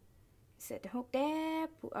chain. Insert the hook there,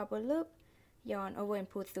 pull up a loop, yarn over and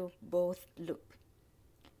pull through both loops.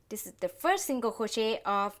 This is the first single crochet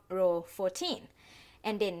of row 14,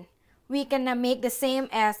 and then we're gonna make the same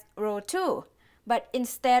as row 2, but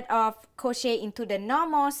instead of crochet into the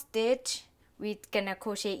normal stitch, we're gonna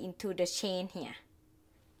crochet into the chain here,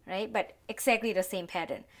 right? But exactly the same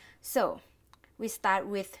pattern. So we start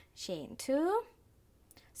with chain 2.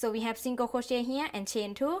 So we have single crochet here and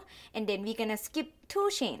chain 2, and then we're gonna skip 2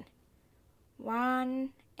 chain,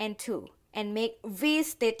 1 and 2, and make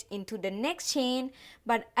V-stitch into the next chain.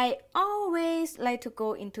 But I always like to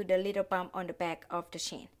go into the little bump on the back of the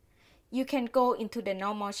chain. You can go into the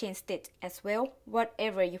normal chain stitch as well,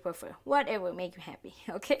 whatever you prefer, whatever make you happy.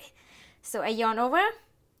 Okay, so I yarn over,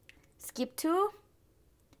 skip 2,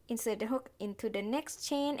 insert the hook into the next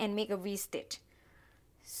chain and make a V-stitch.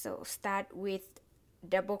 So start with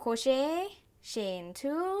double crochet, chain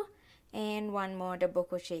 2, and 1 more double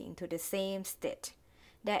crochet into the same stitch.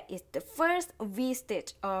 That is the first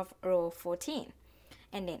V-stitch of row 14.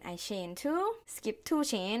 And then I chain 2, skip 2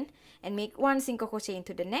 chain, and make 1 single crochet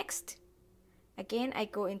into the next. Again, I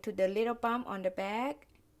go into the little bump on the back,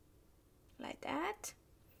 like that,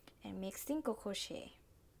 and make single crochet.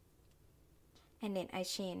 And then I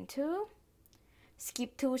chain 2,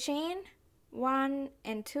 skip 2 chain, 1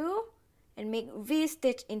 and 2, and make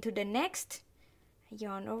V-stitch into the next.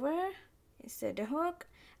 Yarn over, insert the hook,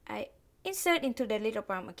 I insert into the little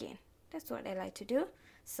bump again. That's what I like to do.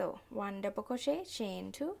 So 1 double crochet,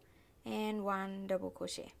 chain 2, and 1 double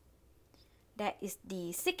crochet. That is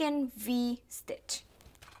the second V-stitch.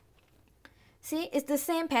 See, it's the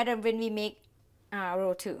same pattern when we make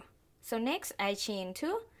row 2. So next I chain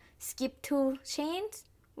 2, skip 2 chains,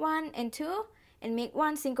 1 and 2, and make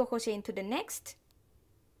 1 single crochet into the next,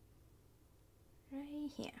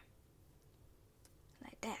 right here,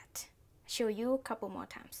 like that. Show you a couple more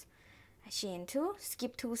times. I chain 2,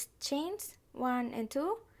 skip 2 chains, 1 and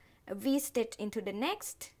 2, a V-stitch into the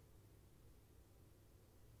next.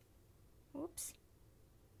 Oops,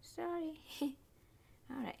 sorry.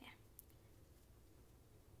 All right,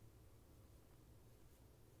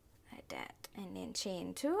 like that, and then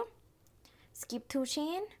chain 2, skip 2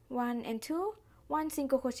 chain, 1 and 2, 1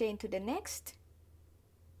 single crochet into the next,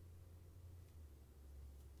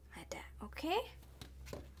 like that. Okay,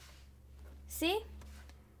 see,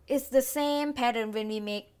 it's the same pattern when we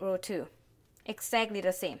make row 2, exactly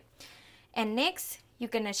the same. And next you're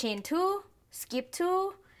gonna chain 2, skip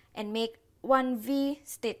 2, and make 1 V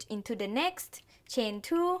stitch into the next, chain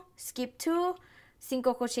 2, skip 2,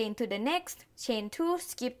 single crochet into the next, chain 2,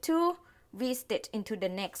 skip 2, V stitch into the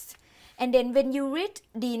next. And then when you reach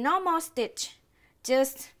the normal stitch,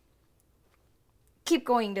 just keep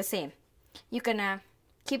going the same. You're gonna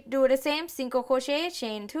keep do the same, single crochet,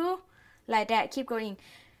 chain 2, like that, keep going.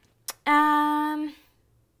 I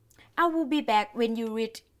will be back when you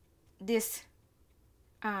reach this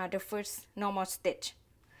the first normal stitch.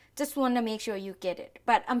 Just want to make sure you get it,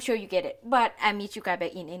 but I'm sure you get it, but I meet you guys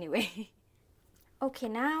back in anyway. Okay,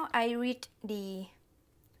 now I reach the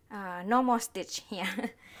normal stitch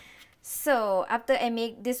here. So after I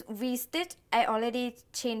make this V stitch, I already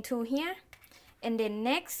chain 2 here, and then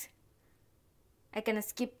next I'm gonna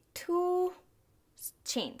skip 2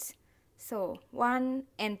 chains, so 1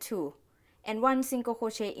 and 2, and 1 single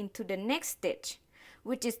crochet into the next stitch,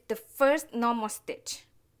 which is the first normal stitch.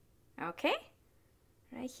 Okay,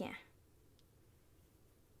 right here,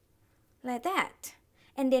 like that.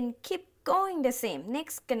 And then keep going the same.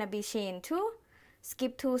 Next gonna be chain 2,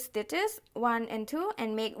 skip 2 stitches, 1 and 2,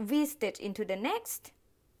 and make V stitch into the next,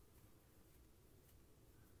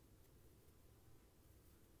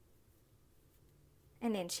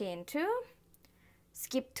 and then chain 2,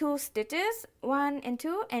 skip 2 stitches, 1 and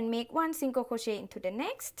 2, and make 1 single crochet into the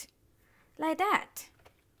next, like that.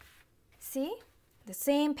 See, the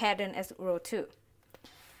same pattern as row 2.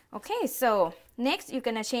 Okay, so next you're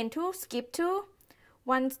gonna chain 2, skip 2,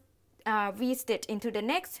 1 V stitch into the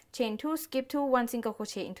next, chain 2, skip 2, 1 single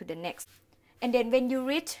crochet into the next. And then when you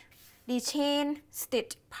reach the chain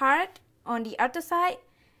stitch part on the other side,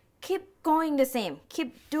 keep going the same,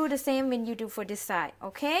 keep do the same when you do for this side.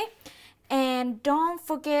 Okay, and don't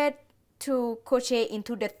forget to crochet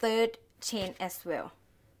into the third chain as well,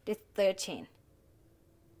 this third chain.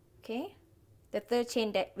 Okay, the third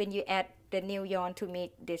chain, that when you add the new yarn to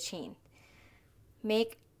make the chain,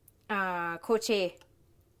 make crochet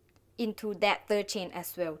into that third chain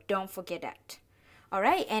as well, don't forget that. All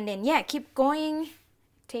right, and then yeah, keep going,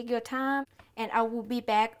 take your time, and I will be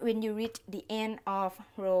back when you reach the end of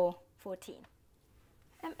row 14.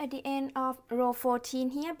 I'm at the end of row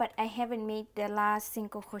 14 here, but I haven't made the last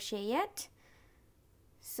single crochet yet,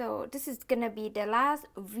 so this is gonna be the last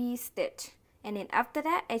V stitch. And then after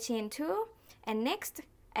that I chain 2, and next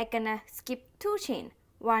I gonna skip 2 chain,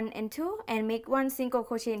 1 and 2, and make 1 single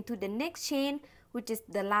crochet into the next chain, which is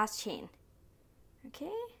the last chain.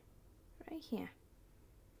 Okay, right here,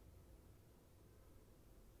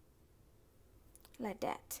 like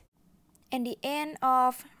that. And the end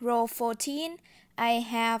of row 14, I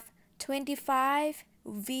have 25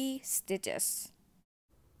 V stitches.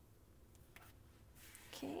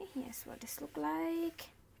 Okay, here's what this look like.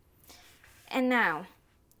 And now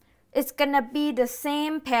it's gonna be the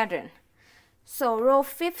same pattern. So row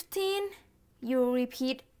 15, you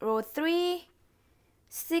repeat row 3,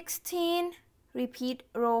 16, repeat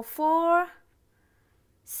row 4,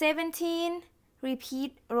 17,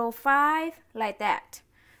 repeat row 5, like that.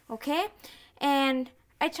 Okay, and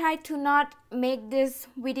I try to not make this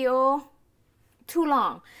video too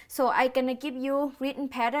long, so I gonna give you written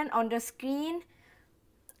pattern on the screen,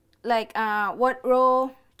 like what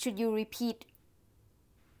row should you repeat,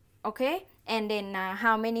 okay, and then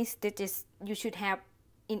how many stitches you should have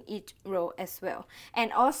in each row as well,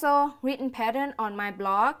 and also written pattern on my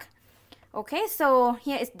blog. Okay, so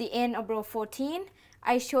here is the end of row 14.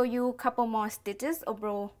 I show you a couple more stitches of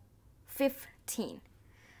row 15.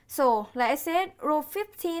 So like I said, row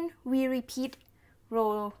 15 we repeat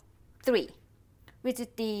row 3, which is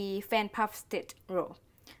the fan puff stitch row.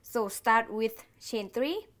 So start with chain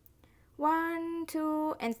 3, 1,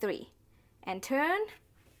 2, and 3, and turn,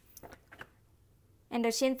 and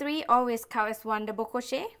the chain 3 always count as 1 double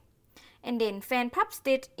crochet, and then fan puff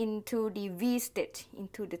stitch into the V stitch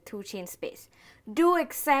into the 2 chain space. Do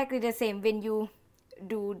exactly the same when you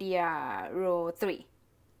do the row 3.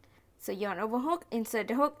 So yarn over hook, insert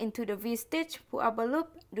the hook into the V stitch, pull up a loop,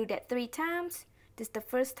 do that 3 times. This is the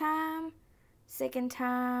first time, second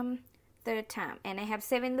time, third time, and I have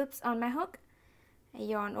 7 loops on my hook. I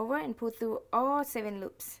yarn over and pull through all 7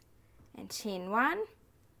 loops and chain 1,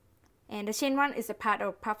 and the chain 1 is a part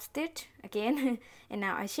of puff stitch again. And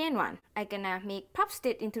now I chain 1. I'm gonna make puff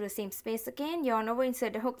stitch into the same space again, yarn over,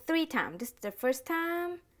 insert the hook 3 times. This is the first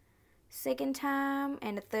time, second time,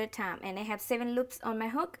 and the third time, and I have 7 loops on my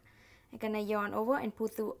hook. I'm gonna yarn over and pull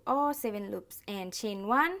through all 7 loops and chain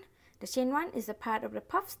 1. The chain 1 is a part of the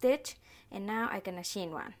puff stitch, and now I'm gonna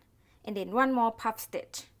chain 1 and then 1 more puff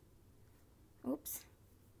stitch. Oops.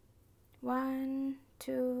 1,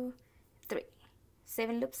 2, 3.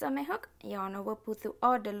 7 loops on my hook, yarn over, pull through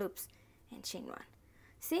all the loops and chain 1.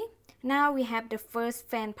 See, now we have the first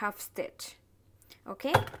fan puff stitch.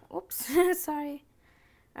 Okay, oops, sorry.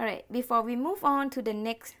 Alright, before we move on to the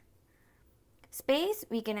next space,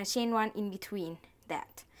 we're gonna chain 1 in between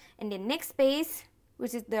that, and the next space,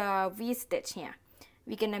 which is the V stitch here,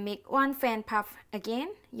 we're gonna make 1 fan puff again,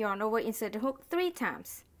 yarn over, insert the hook 3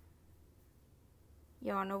 times,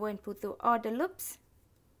 yarn over and pull through all the loops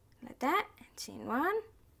like that, and chain 1.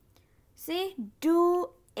 See,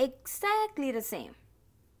 do exactly the same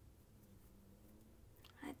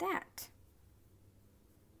like that.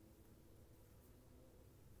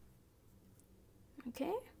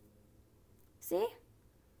 Okay, see,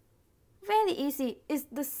 very easy. It's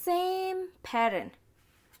the same pattern.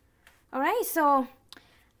 Alright, so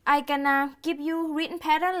I gonna give you written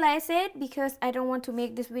pattern like I said, because I don't want to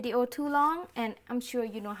make this video too long, and I'm sure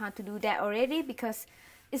you know how to do that already because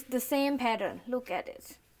it's the same pattern. Look at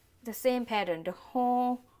it, the same pattern. The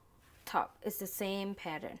whole top is the same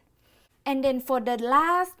pattern. And then for the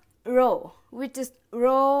last row, which is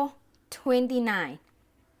row 29,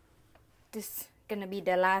 this gonna be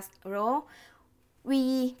the last row,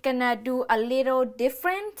 we gonna do a little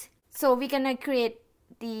different. So we're gonna create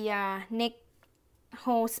the neck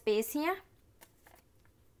hole space here.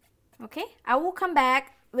 Okay, I will come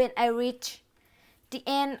back when I reach the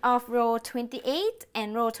end of row 28,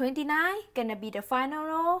 and row 29 gonna be the final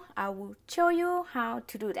row. I will show you how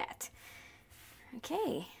to do that.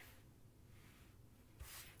 Okay,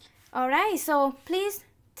 alright, so please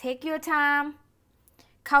take your time,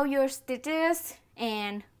 count your stitches,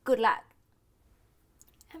 and good luck.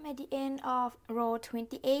 I'm at the end of row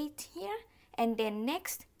 28 here, and then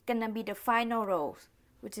next gonna be the final row,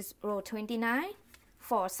 which is row 29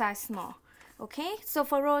 for size small. Okay, so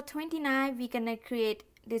for row 29 we're gonna create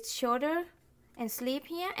this shoulder and sleeve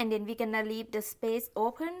here, and then we're gonna leave the space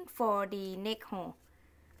open for the neck hole.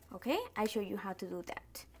 Okay, I show you how to do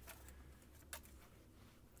that.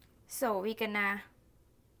 So we're gonna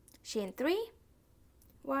chain 3,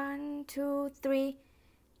 1, 2, 3.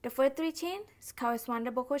 The first 3 chains correspond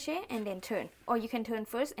double crochet and then turn, or you can turn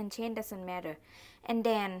first and chain, doesn't matter. And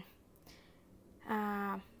then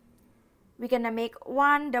we're gonna make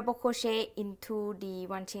 1 double crochet into the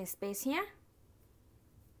 1 chain space here,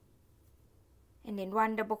 and then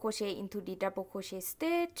 1 double crochet into the double crochet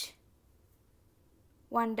stitch,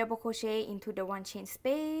 1 double crochet into the 1 chain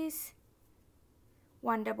space,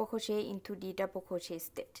 1 double crochet into the double crochet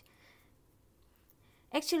stitch.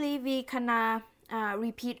 Actually we gonna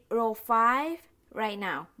repeat row 5 right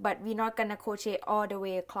now, but we're not gonna crochet all the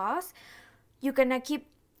way across. You're gonna keep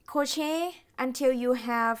crochet until you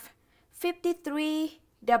have 53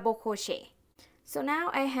 double crochet. So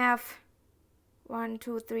now I have 1,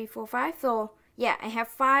 2, 3, 4, 5. So yeah, I have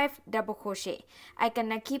 5 double crochet. I'm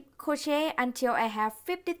gonna keep crochet until I have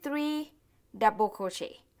 53 double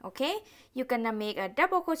crochet. Okay, you're gonna make a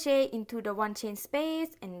double crochet into the 1 chain space,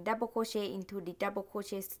 and double crochet into the double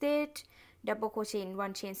crochet stitch, double crochet in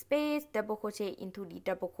 1 chain space, double crochet into the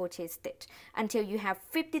double crochet stitch until you have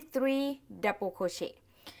 53 double crochet.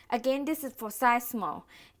 Again, this is for size small.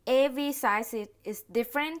 Every size is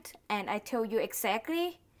different, and I tell you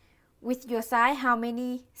exactly with your size how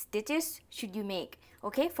many stitches should you make.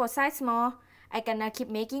 Okay, for size small I'm gonna keep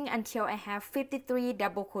making until I have 53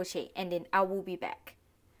 double crochet, and then I will be back.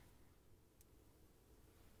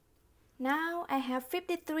 Now I have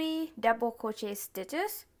 53 double crochet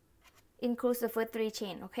stitches, includes the first 3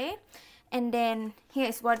 chain. Okay, and then here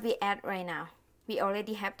is what we add right now. We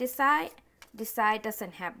already have this side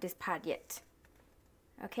doesn't have this part yet.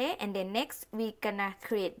 Okay, and then next we're gonna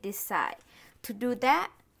create this side. To do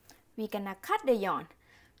that, we're gonna cut the yarn.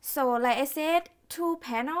 So like I said, 2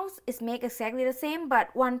 panels is make exactly the same,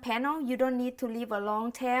 but 1 panel you don't need to leave a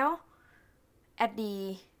long tail at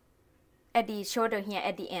the shoulder here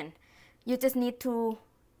at the end. You just need to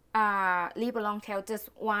leave a long tail, just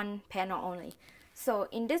 1 panel only. So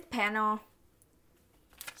in this panel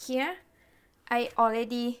here, I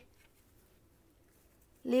already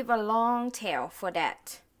leave a long tail for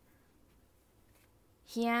that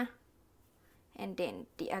here, and then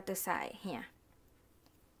the other side here.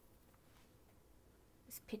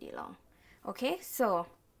 It's pretty long. Okay, so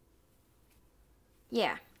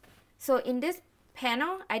yeah, so in this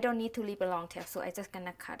panel I don't need to leave a long tail, so I just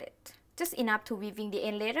gonna cut it just enough to weaving the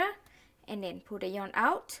end later, and then pull the yarn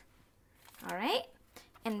out. All right,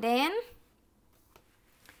 and then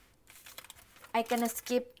I'm gonna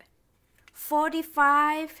skip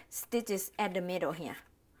 45 stitches at the middle here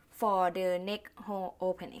for the neck hole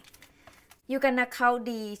opening. You're gonna count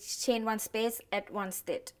the chain one space at one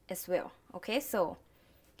stitch as well. Okay, so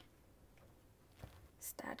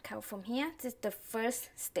start count from here. This is the first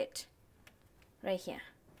stitch right here.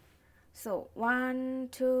 So 1,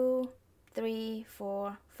 2, 3,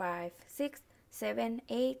 4, 5, 6, 7,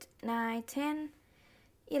 8, 9, 10,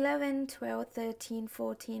 11, 12, 13,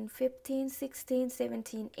 14, 15, 16,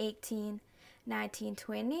 17, 18, 19,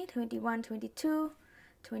 20, 21, 22,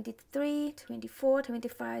 23, 24,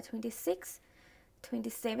 25, 26,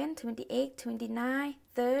 27, 28, 29,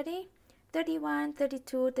 30, 31,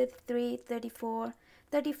 32, 33, 34,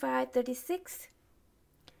 35, 36,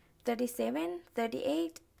 37,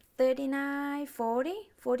 38, 39, 40,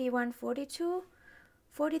 41, 42,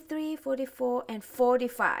 43, 44, and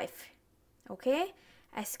 45. Okay,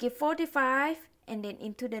 I skip 45 and then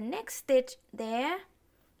into the next stitch there,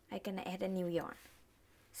 I'm gonna add a new yarn.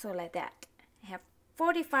 So like that, I have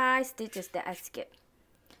 45 stitches that I skip.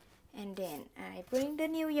 And then I bring the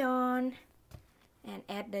new yarn and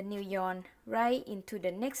add the new yarn right into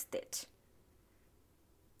the next stitch.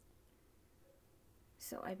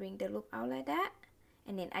 So I bring the loop out like that,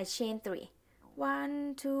 and then I chain 3.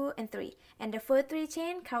 1, 2, and 3. And the first 3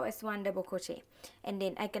 chain count as 1 double crochet. And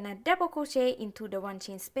then I'm gonna double crochet into the 1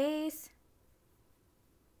 chain space.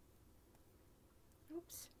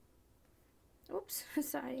 Oops,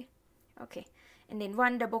 sorry. Okay, and then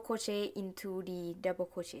 1 double crochet into the double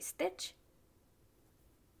crochet stitch.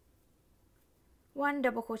 1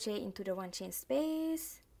 double crochet into the 1 chain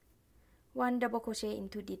space. 1 double crochet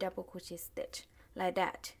into the double crochet stitch, like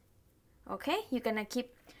that. Okay, you're gonna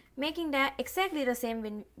keep making that exactly the same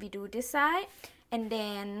when we do this side. And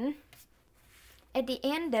then at the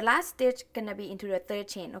end, the last stitch gonna be into the 3rd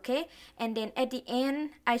chain. Okay, and then at the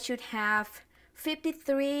end I should have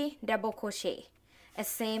 53 double crochet, as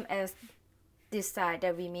same as this side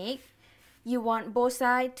that we make. You want both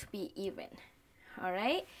sides to be even. All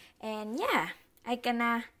right, and yeah, I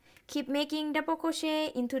gonna keep making double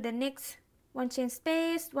crochet into the next 1 chain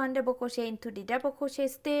space, 1 double crochet into the double crochet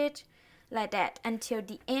stitch, like that until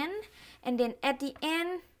the end. And then at the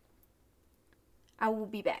end I will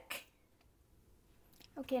be back.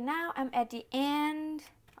 Okay, now I'm at the end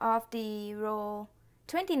of the row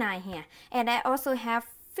 29 here, and I also have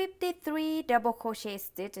 53 double crochet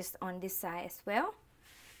stitches on this side as well,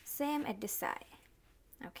 same at this side.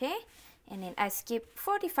 Okay, and then I skip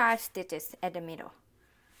 45 stitches at the middle.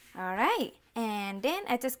 All right, and then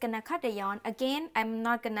I just gonna cut the yarn again. I'm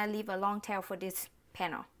not gonna leave a long tail for this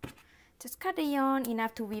panel. Just cut the yarn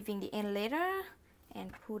enough to weave in the end later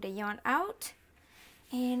and pull the yarn out,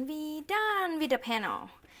 and we done with the panel.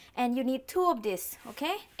 And you need 2 of this.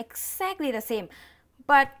 Okay, exactly the same,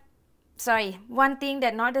 but sorry, one thing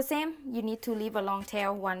that not the same, you need to leave a long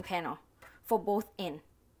tail 1 panel for both ends.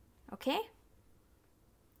 Okay,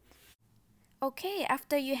 okay,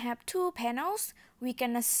 after you have 2 panels, we're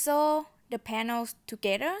gonna sew the panels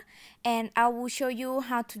together, and I will show you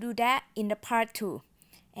how to do that in the part 2,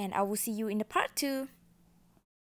 and I will see you in the part 2.